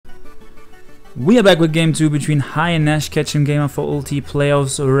We are back with game 2 between Hiye and KetchumGamer for Ulti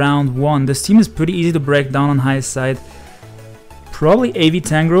Playoffs round 1. This team is pretty easy to break down on Hiye's side. Probably AV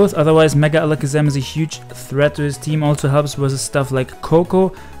Tangrowth, otherwise Mega Alakazam is a huge threat to his team, also helps versus stuff like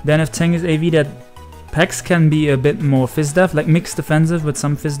Coco. Then if Tang is AV, that Pex can be a bit more Fizz-Def, like mixed defensive with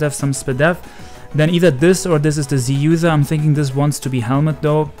some Fizz-Def, some Spidef. Then either this or this is the Z user. I'm thinking this wants to be Helmet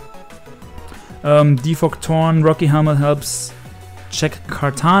though. Defog Torn, Rocky Helmet helps check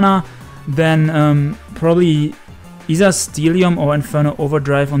Kartana. Then probably either Steelium or Inferno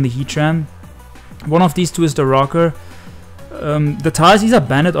Overdrive on the Heatran. One of these two is the Rocker. The Tar is either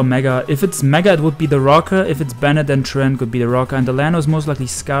Bandit or Mega. If it's Mega, it would be the Rocker. If it's Bandit, then Trent could be the Rocker. And the Lando is most likely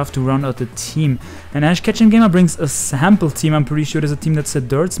Scarf to round out the team. And KetchumGamer brings a sample team. I'm pretty sure there's a team that's a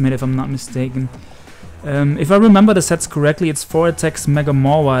Dirt's made, if I'm not mistaken. If I remember the sets correctly, it's 4 attacks Mega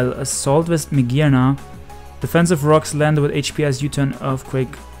Mawile, Assault Vest Megirna, Defensive Rocks Lando with HP as U-Turn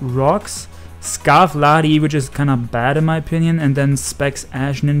Earthquake Rocks, Scarf Ladi, which is kinda bad in my opinion, and then Specs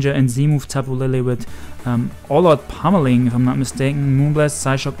Ash Ninja and Z-Move Tapu Lele with All-Out Pummeling, if I'm not mistaken, Moonblast,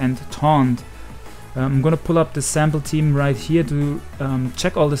 Psyshock and Taunt. I'm gonna pull up the sample team right here to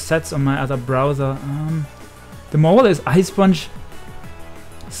check all the sets on my other browser. The Mawile is Ice Punch,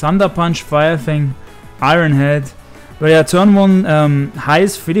 Thunder Punch, Fire Fang, Iron Head. But yeah, turn 1 Hiye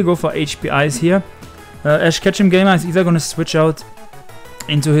is free to go for HPIs here. KetchumGamer is either gonna switch out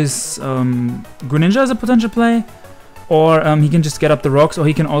into his Greninja as a potential play, or he can just get up the rocks, or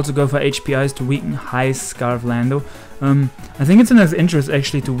he can also go for HPIs to weaken Hiye's Scarf Lando. I think it's in his interest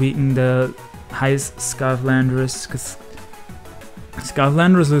actually to weaken the Hiye's Scarf Landorus, because Scarf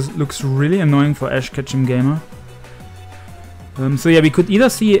Landorus looks really annoying for KetchumGamer. So yeah, we could either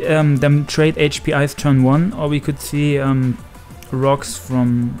see them trade HPIs turn 1, or we could see rocks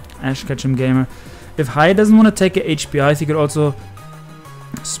from KetchumGamer. If Hiye doesn't want to take a HPIs, he could also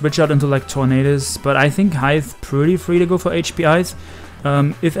switch out into like Tornadus, but I think Hiye is pretty free to go for HPIs.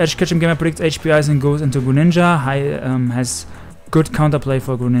 If KetchumGamer predicts HPIs and goes into Greninja, Hiye has good counterplay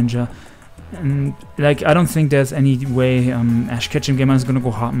for Greninja. And like, I don't think there's any way KetchumGamer is gonna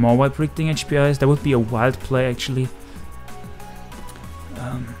go hard more while predicting HPIs. That would be a wild play actually.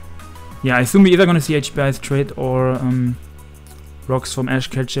 Yeah, I assume we're either gonna see HPIs trade or rocks from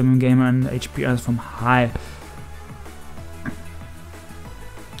KetchumGamer and HPIs from Hiye.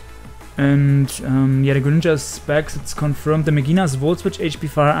 And yeah, the Greninja specs, it's confirmed. The Megina's Volt Switch, HP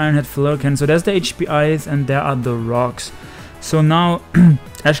Fire, Iron Head, Flurrican. So there's the HPIs and there are the rocks. So now,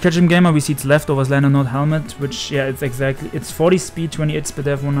 KetchumGamer, we see its leftovers, Lando Note Helmet, which, yeah, it's 40 speed, 28 speed,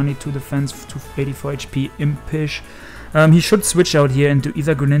 192 defense, 284 HP, Impish. He should switch out here into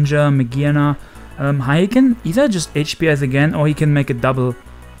either Greninja, Megirna. Hiye can either just HPIs again, or he can make a double.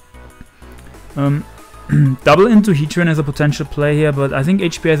 Double into Heatran is a potential play here, but I think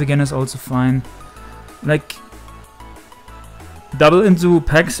HPIs again is also fine. Like, double into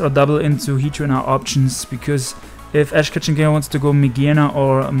Pex or double into Heatran are options, because if KetchumGamer wants to go Megirna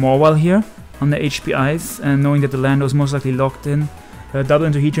or Mawile here on the HPIs, and knowing that the Lando is most likely locked in, double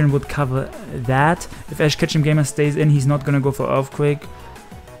into Heatran would cover that. If KetchumGamer stays in, he's not gonna go for Earthquake.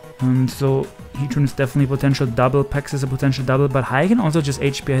 So Heatran is definitely a potential double, Pex is a potential double, but Hiye can also just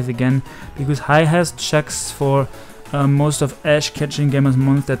HPIs again, because Hiye has checks for most of KetchumGamer's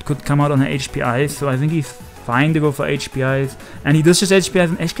mons that could come out on an HPI, so I think he's fine to go for HPIs, and he does just HPIs,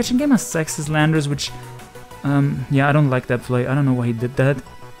 and KetchumGamer sacks his Landers, which, yeah, I don't like that play. I don't know why he did that.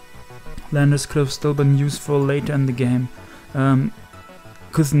 Landers could have still been useful later in the game,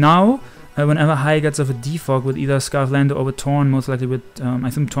 because now, whenever Hiye gets off a defog with either Scarf Lando or with Torn, most likely with,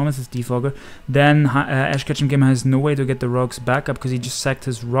 I think Thomas is defogger, then KetchumGamer has no way to get the rocks back up because he just sacked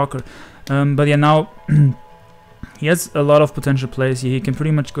his Rocker. But yeah, now he has a lot of potential plays here. He can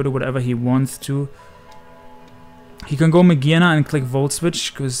pretty much go to whatever he wants to. He can go Megirna and click Volt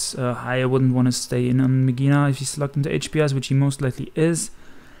Switch, because Hiye wouldn't want to stay in on Megirna if he's locked into HPIs, which he most likely is.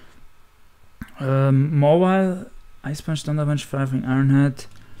 Mawile, Ice Punch, Thunder Punch, Fire Fang, Iron Head.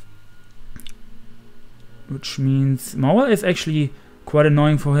 Which means Mawile is actually quite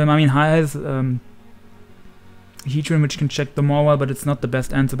annoying for him. I mean, Hiye has Heatran, which can check the Mawile, but it's not the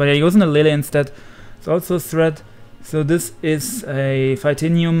best answer. But yeah, he goes in a Lele instead. It's also a threat. So this is a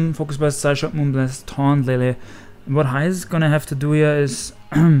Fightinium, Focus Blast, Psyshock, Moonblast, Taunt, Lele. What Hiye is gonna have to do here is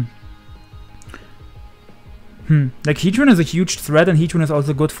like, Heatran is a huge threat, and Heatran is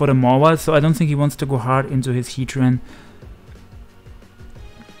also good for the Mawile, so I don't think he wants to go hard into his Heatran.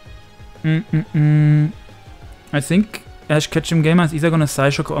 I think KetchumGamer is either gonna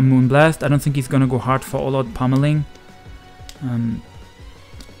Psyshock or Moonblast. I don't think he's gonna go hard for all-out pummeling.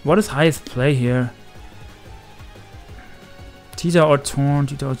 What is Hiye's play here? Tita or Torn,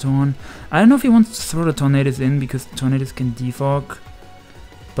 Tita or Torn. I don't know if he wants to throw the Tornadus in because Tornadus can defog.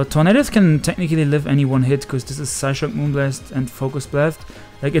 But Tornadus can technically live any one hit because this is Psyshock, Moonblast, and Focus Blast.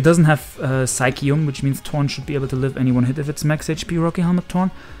 Like, it doesn't have Psychium, which means Torn should be able to live any one hit if it's max HP Rocky Helmet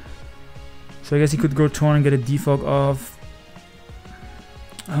Torn. So I guess he could go Torn and get a defog off.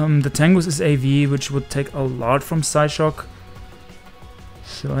 The Tangrowth is AV, which would take a lot from Psyshock.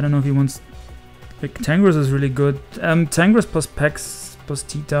 So I don't know if he wants... Like, Tangrowth is really good. Tangrowth plus Pex plus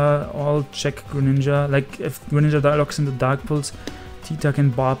Tita all check Greninja. Like, if Greninja locks into Dark Pulse, Tita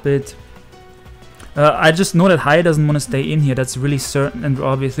can bop it. I just know that Hiye doesn't want to stay in here. That's really certain and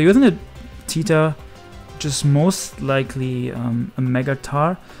obvious. So isn't it Tita just most likely a Mega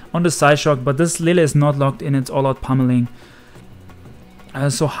Tar on the Psyshock, but this Lele is not locked in. It's all out pummeling.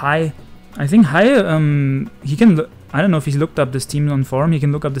 So Hiye, I think Hiye, he can... I don't know if he's looked up this team on forum. He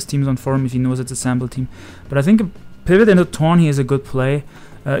can look up this team on forum if he knows it's a sample team. But I think a pivot into Torn here is a good play.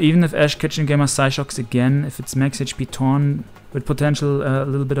 Even if Ash KetchumGamer Psyshocks again, if it's max HP Torn with potential a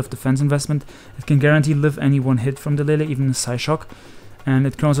little bit of defense investment, it can guarantee live any one hit from the Lele, even a Psyshock. And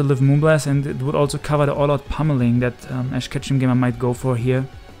it can also live Moonblast, and it would also cover the all-out pummeling that Ash KetchumGamer might go for here.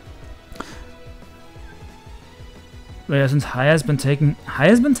 But yeah, since Hiye has been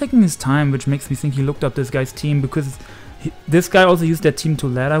taking his time, which makes me think he looked up this guy's team, because this guy also used that team to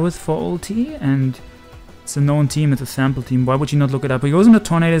ladder with for ulti, and it's a known team, it's a sample team. Why would you not look it up? But he goes into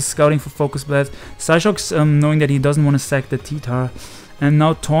Tornadus, scouting for Focus Blast. Psyshock's knowing that he doesn't want to sack the T-Tar. And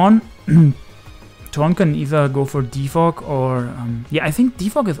now Torn Torn can either go for defog or... yeah, I think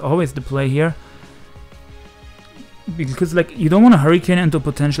defog is always the play here. Because, like, you don't want to Hurricane into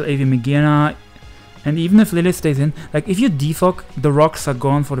potential AV Megaena. And even if Lilith stays in, like, if you defog, the rocks are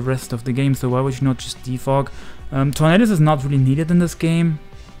gone for the rest of the game, so why would you not just defog? Tornadus is not really needed in this game.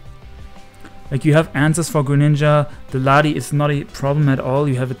 Like, you have answers for Greninja, the Ladi is not a problem at all,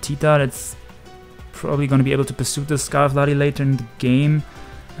 you have a Tita that's probably going to be able to pursue the Scarf Ladi later in the game.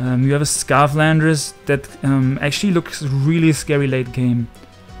 You have a Scarf Landorus that actually looks really scary late game.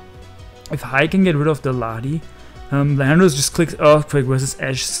 If Hiye can get rid of the Ladi, Landorus just clicks Earthquake versus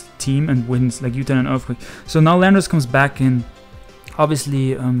Ash's team and wins, like U-turn and Earthquake. So now Landorus comes back in.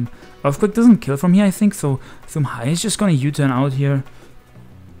 Obviously, Earthquake doesn't kill from here, I think, so Hiye is just gonna U-turn out here.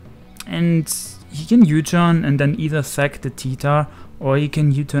 And he can U-turn and then either sack the T-Tar or he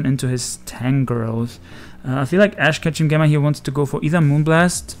can U-turn into his Tangrowth. I feel like Ash KetchumGamer here wants to go for either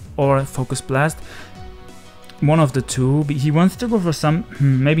Moonblast or Focus Blast. One of the two. He wants to go for some...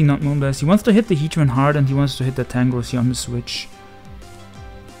 maybe not Moonblast. He wants to hit the Heatran hard and he wants to hit the Tangrowth here on the switch.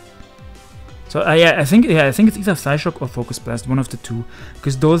 So yeah, I think it's either Psyshock or Focus Blast, one of the two.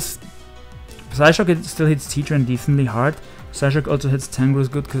 Because those... Psyshock still hits Heatran decently hard. Psyshock also hits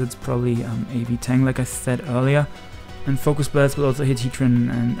Tangrowth good because it's probably AV Tang, like I said earlier. And Focus Blast will also hit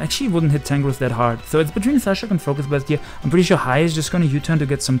Heatran and actually wouldn't hit Tangrowth that hard. So it's between Psyshock and Focus Blast here. I'm pretty sure Hiye is just going to U-turn to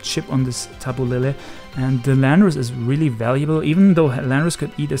get some chip on this Tapu Lele. And the Landorus is really valuable. Even though Landorus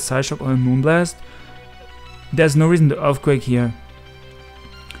could eat a Psyshock or a Moonblast, there's no reason to Earthquake here.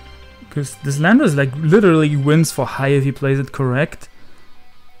 Because this Landorus like literally wins for Hiye if he plays it correct.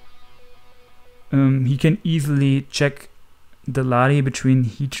 He can easily check the Ladi between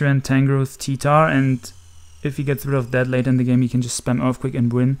Heatran, Tangrowth, T-Tar, and if he gets rid of that later in the game, he can just spam Earthquake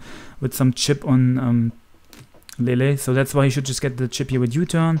and win with some chip on Lele. So that's why he should just get the chip here with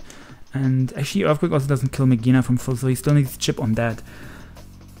U-turn. And actually Earthquake also doesn't kill Megaena from full, so he still needs chip on that.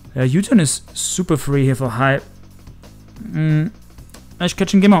 U-turn is super free here for Hiye. Ash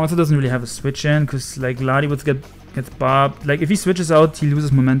KetchumGamer also doesn't really have a switch in, because like Ladi would gets bobbed. Like if he switches out, he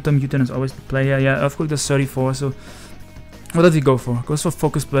loses momentum. U-turn is always the player. Yeah, Earthquake does 34, so... What does he go for? Goes for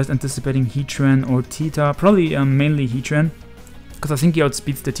Focus Blast, anticipating Heatran or T-Tar. Probably mainly Heatran, because I think he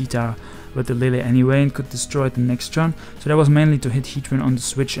outspeeds the T-Tar with the Lele anyway and could destroy it the next turn. So that was mainly to hit Heatran on the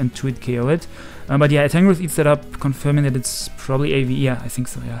switch and 2-hit KO it. But yeah, Tangrowth eats that up, confirming that it's probably AV. Yeah, I think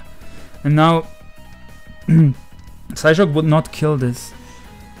so, yeah. And now, Psyshock would not kill this.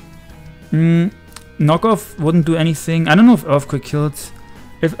 Knockoff wouldn't do anything. I don't know if Earthquake kills.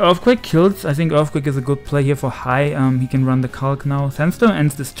 If Earthquake kills, I think Earthquake is a good play here for Hiye. He can run the Calc now. Sandstorm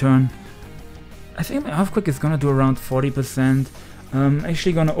ends this turn. I think Earthquake is gonna do around 40%.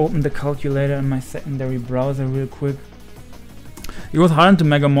 Actually gonna open the calculator in my secondary browser real quick. He goes hard into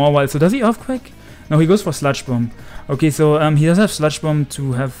Mega Mawile. So does he Earthquake? No, he goes for Sludge Bomb. Okay, so he does have Sludge Bomb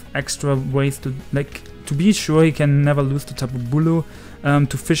to have extra ways to, like, to be sure he can never lose to Tapu Bulu.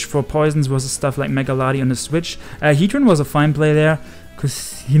 To fish for poisons versus stuff like Mega Ladi on the switch. Heatran was a fine play there.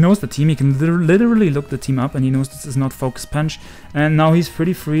 because he knows the team. He can literally look the team up, and he knows this is not focus punch. And now he's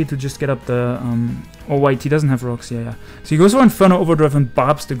pretty free to just get up the oh wait, he doesn't have rocks. Yeah. So he goes for Inferno Overdrive and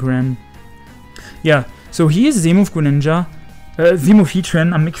bobs the Gran. Yeah, so he is Z-move Greninja, Z-move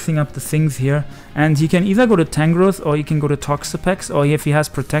Heatran. I'm mixing up the things here, and he can either go to Tangrowth or he can go to Toxapex, or if he has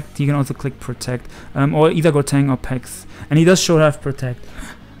Protect, he can also click Protect, or either go Tang or Pex, and he does show have Protect.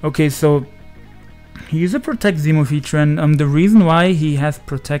 Okay, so he is a Protect Z-move Heatran. The reason why he has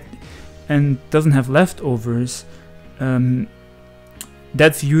Protect and doesn't have leftovers,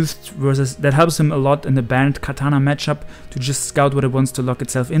 that's used versus, that helps him a lot in the Banned Katana matchup to just scout what it wants to lock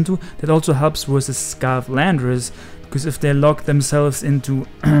itself into. That also helps versus Scarf Landers, because if they lock themselves into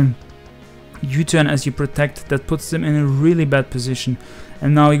U-turn as you Protect, that puts them in a really bad position.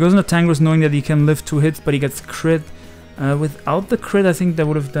 And now he goes into Tangrowth knowing that he can live 2 hits, but he gets crit. Without the crit, I think that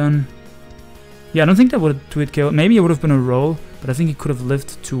would have done... Yeah, I don't think that would have 2-hit KO. Maybe it would have been a roll, but I think he could have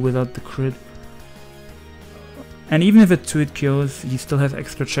lived 2 without the crit. And even if it 2-hit kills, he still has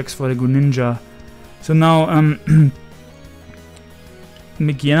extra checks for the Greninja. So now,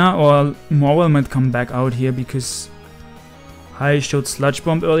 Megiana or Morwell might come back out here because Hiye showed Sludge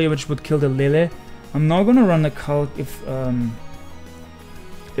Bomb earlier, which would kill the Lele. I'm now gonna run the calc if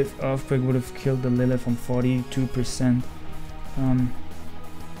Earthquake would have killed the Lele from 42%.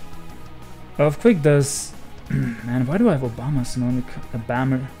 Earthquake does... Man, why do I have Obama Snow?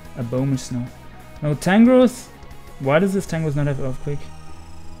 Obama Snow. No, Tangrowth... Why does this Tangrowth not have Earthquake?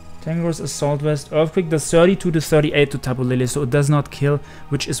 Tangrowth Assault Vest. Earthquake does 32 to 38 to Tapu Lele, so it does not kill,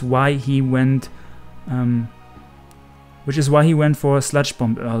 which is why he went... for Sludge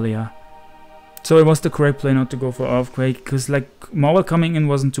Bomb earlier. So it was the correct play not to go for Earthquake, because like Morwell coming in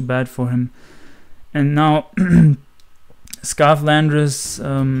wasn't too bad for him. And now Scarf Landers,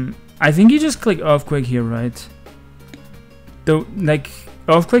 I think you just click Earthquake here, right? Though, like,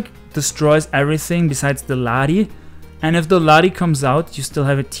 Earthquake destroys everything besides the Ladi, and if the Ladi comes out, you still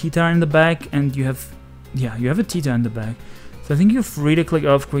have a Titar in the back, and you have, yeah, you have a Titar in the back. So I think you're free to click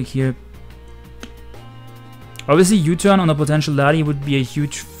Earthquake here. Obviously, U-turn on a potential Ladi would be a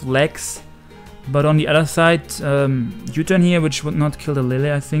huge flex, but on the other side, U-turn here, which would not kill the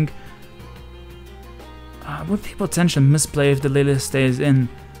Lele, I think, would be potential misplay if the Lele stays in.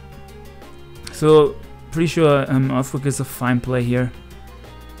 So, pretty sure Earthquake is a fine play here.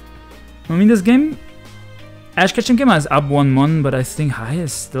 I mean, this game, KetchumGamer is up 1-1, but I think Hiye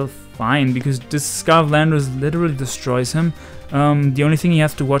is still fine, because this Scarf Landers literally destroys him. The only thing he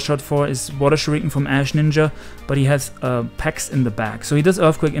has to watch out for is Water Shuriken from Ash Ninja, but he has Pex in the back. So he does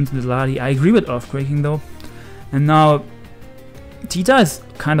Earthquake into the Ladi. I agree with Earthquaking though. And now, Tita is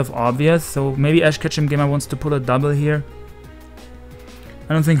kind of obvious, so maybe KetchumGamer wants to pull a double here.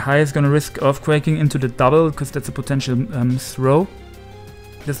 I don't think Hiye is going to risk Earthquaking into the double, because that's a potential throw.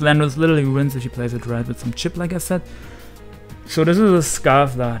 This Landers literally wins if he plays it right with some chip, like I said. So this is a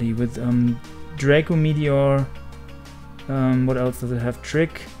Scarf Ladi with Draco Meteor. What else does it have?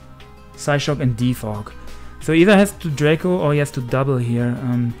 Trick, Psyshock, and Defog. So either has to Draco or he has to double here.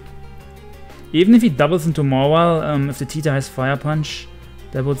 Even if he doubles into Morwell, if the Tita has Fire Punch,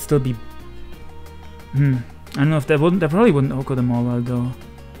 that would still be... I don't know if that probably wouldn't Oko the Morwell though.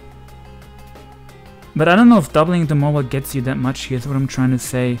 But I don't know if doubling into Morwell gets you that much here, is what I'm trying to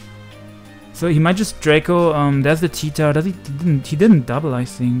say. So he might just Draco, there's the Tita, he didn't double, I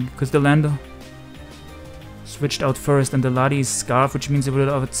think, because the Lando switched out first, and the Ladi is Scarf, which means it would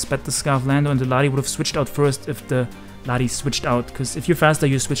have sped the Scarf Lando, and the Ladi would have switched out first if the Ladi switched out, because if you're faster,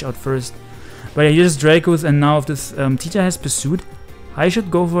 you switch out first. But yeah, he just Dracos, and now if this Tita has Pursuit, I should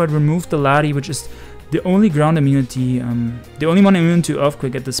go for it, remove the Ladi, which is the only ground immunity, the only one immune to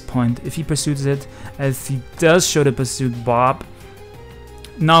Earthquake at this point, if he pursues it, as he does show the Pursuit Bob.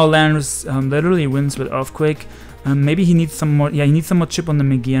 Now Landers literally wins with Earthquake. Maybe he needs some more, yeah, he needs some more chip on the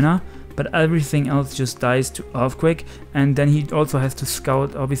Megiana, but everything else just dies to Earthquake, and then he also has to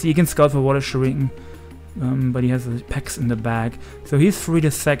scout. Obviously he can scout for Water Shuriken, but he has the Pex in the bag, so he's free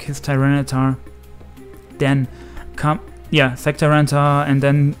to sack his Tyranitar, then sack Tyranitar, and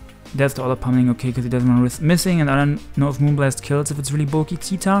then there's the Auto Pummeling, okay, because he doesn't want to risk missing, and I don't know if Moonblast kills if it's really bulky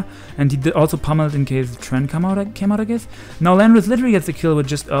Titar, and he did also pummeled in case the Trend came out, I guess. Now Landers literally gets the kill with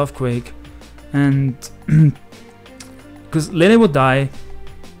just Earthquake, and because Lele would die,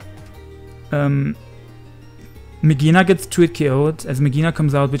 Megiana gets 2-hit KO'd as Megiana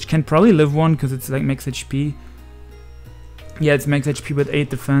comes out, which can probably live one because it's like max HP. Yeah, it's max HP with 8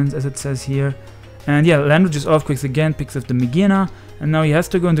 defense, as it says here. And yeah, Landers just Earthquakes again, picks up the Megiana, and now he has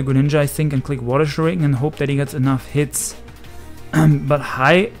to go into Greninja, I think, and click Water Shuriken and hope that he gets enough hits. But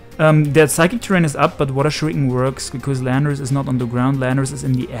Hiye, their psychic terrain is up, but Water Shuriken works because Landorus is not on the ground, Landorus is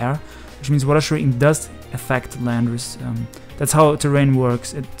in the air, which means Water Shuriken does affect Landorus. That's how terrain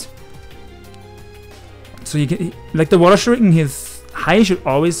works. So you can, like the Water Shuriken, his Hiye should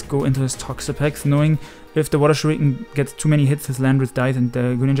always go into his Toxapex, knowing if the Water Shuriken gets too many hits, his Landorus dies and the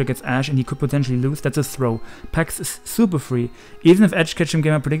Greninja gets Ash and he could potentially lose. That's a throw. Pax is super free. Even if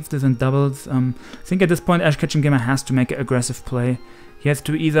KetchumGamer predicts this and doubles, I think at this point KetchumGamer has to make an aggressive play. He has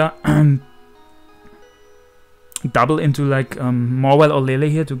to either double into like Morwell or Lele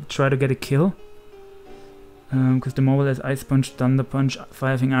here to try to get a kill. Because the Morwell has Ice Punch, Thunder Punch,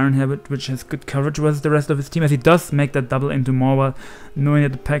 Firefang Iron Habit, which has good coverage versus the rest of his team, as he does make that double into Morwell, knowing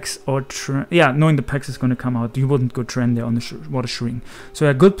that the Pex or knowing the Pex is going to come out. You wouldn't go trend there on the Water Shuriken. So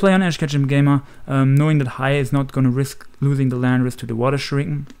yeah, good play on KetchumGamer, knowing that Hiye is not going to risk losing the Landorus to the Water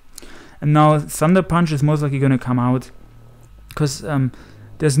Shuriken. And now Thunder Punch is most likely going to come out, because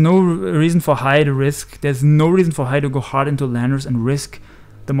there's no reason for Hiye to risk. There's no reason for Hiye to go hard into Landorus and risk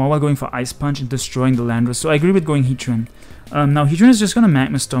the Morwell going for Ice Punch and destroying the Landorus. So I agree with going Heatran. Now Heatran is just going to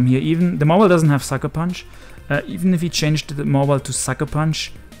Magma Storm here. Even the Morwell doesn't have Sucker Punch. Even if he changed the Morwell to Sucker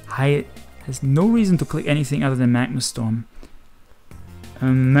Punch, Hiye has no reason to click anything other than Magma Storm.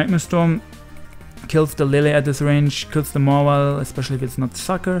 Magma Storm kills the Lele at this range, kills the Morwell, especially if it's not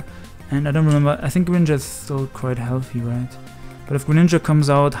Sucker. And I don't remember, I think Greninja is still quite healthy, right? But if Greninja comes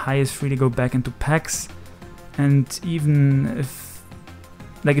out, Hiye is free to go back into Pax. And even if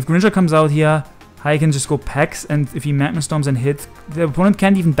Greninja comes out here, Hiye can just go Pax, and if he Magma Storms and hits, the opponent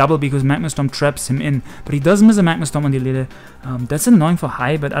can't even double because Magma Storm traps him in. But he does miss a Magma Storm on the Lele. That's annoying for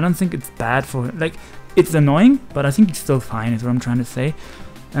Hiye, but I don't think it's bad for him. Like, it's annoying, but I think it's still fine, is what I'm trying to say.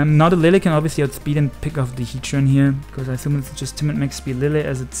 Now the Lele can obviously outspeed and pick off the Heatran here, because I assume it's just Timid Max Speed Lele,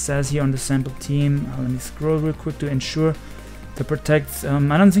 as it says here on the sample team. Let me scroll real quick to ensure to protect.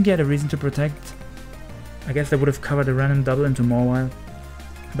 I don't think he had a reason to protect. I guess they would have covered a random double into Morwell.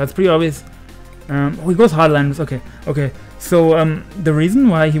 That's pretty obvious. Oh, he goes hard Landorus. Okay. So the reason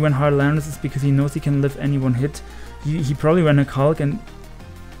why he went hard Landorus is because he knows he can live any one hit. He probably ran a Hulk and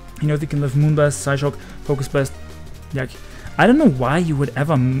he knows he can live Moonblast, Psyshock, Focus Blast. Yeah, I don't know why you would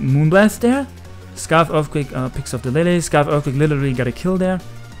ever Moonblast there. Scarf Earthquake picks off the Lele. Scarf Earthquake literally got a kill there.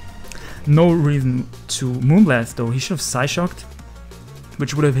 No reason to Moonblast though. He should have Psyshocked,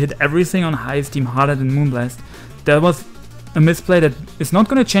 which would have hit everything on Hiye's team harder than Moonblast. That was a misplay that is not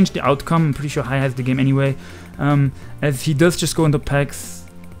going to change the outcome. I'm pretty sure Hiye has the game anyway, as he does just go into Pax.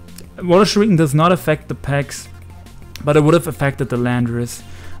 Water Shuriken does not affect the Pax, but it would have affected the Landorus.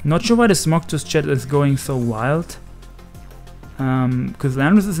 Not sure why the Smogtooth chat is going so wild, because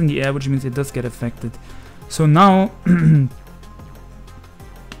Landorus is in the air, which means it does get affected. So now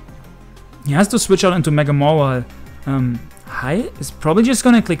he has to switch out into Mega Morwell. Hiye is probably just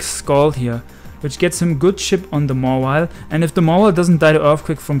going to click Scald here, which gets him good chip on the Morwell, and if the Morwell doesn't die to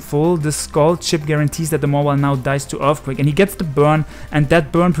Earthquake from full, the Scald chip guarantees that the Morwell now dies to Earthquake, and he gets the burn, and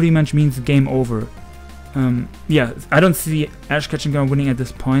that burn pretty much means game over. Yeah, I don't see KetchumGamer winning at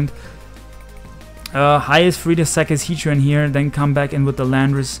this point. Hiye is free to sack his Heatran here, then come back in with the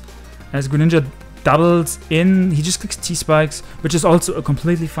Landorus, as Greninja doubles in. He just clicks T-Spikes, which is also a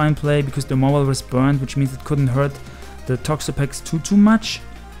completely fine play because the Morwell was burned, which means it couldn't hurt the Toxapex too much.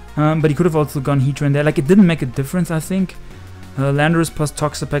 But he could have also gone Heatran there. Like, it didn't make a difference, I think. Landorus plus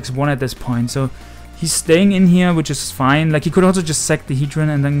Toxapex won at this point, so he's staying in here, which is fine. Like, he could also just sack the Heatran,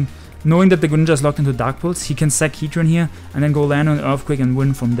 and then, knowing that the Greninja is locked into Dark Pulse, he can sack Heatran here, and then go land on Earthquake and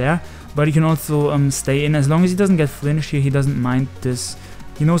win from there. But he can also stay in. As long as he doesn't get flinched here, he doesn't mind this.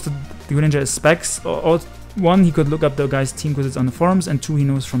 He knows that the Greninja is Specs. Or one, he could look up the guy's team because it's on the forums, and two, he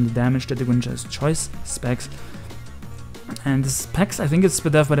knows from the damage that the Greninja is Choice Specs. And this Pex, I think it's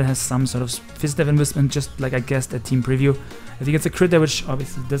split off, but it has some sort of Fizz-Dev investment, just like I guessed at Team Preview. I think it's a crit there, which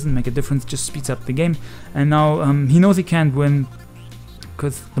obviously doesn't make a difference, just speeds up the game. And now he knows he can't win,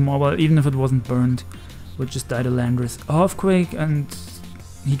 because the Morwell, even if it wasn't burned, would just die to Landorus. Earthquake, and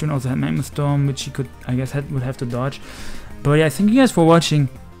Heatran also had Magma Storm, which he could, I guess, would have to dodge. But yeah, thank you guys for watching.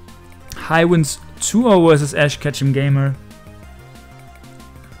 Hiye wins 2-0 versus KetchumGamer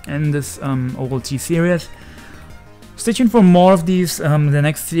in this OLT series. Stay tuned for more of these. The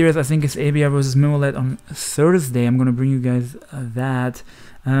next series, I think, is ABR versus Mimolette on Thursday. I'm going to bring you guys that.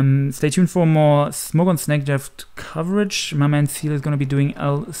 Stay tuned for more Smogon Snake Draft coverage. My man Seal is going to be doing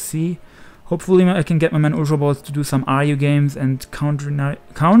LC. Hopefully I can get my man Ultra Balls to do some RU games and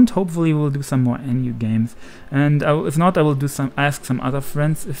count. Hopefully we'll do some more NU games. And if not, I will do ask some other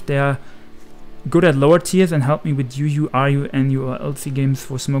friends if they are good at lower tiers and help me with UU, RU, NU, or LC games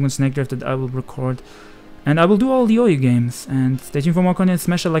for Smogon Snake Draft that I will record. And I will do all the Oyu games. And stay tuned for more content.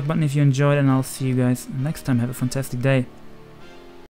 Smash the like button if you enjoyed, and I'll see you guys next time. Have a fantastic day.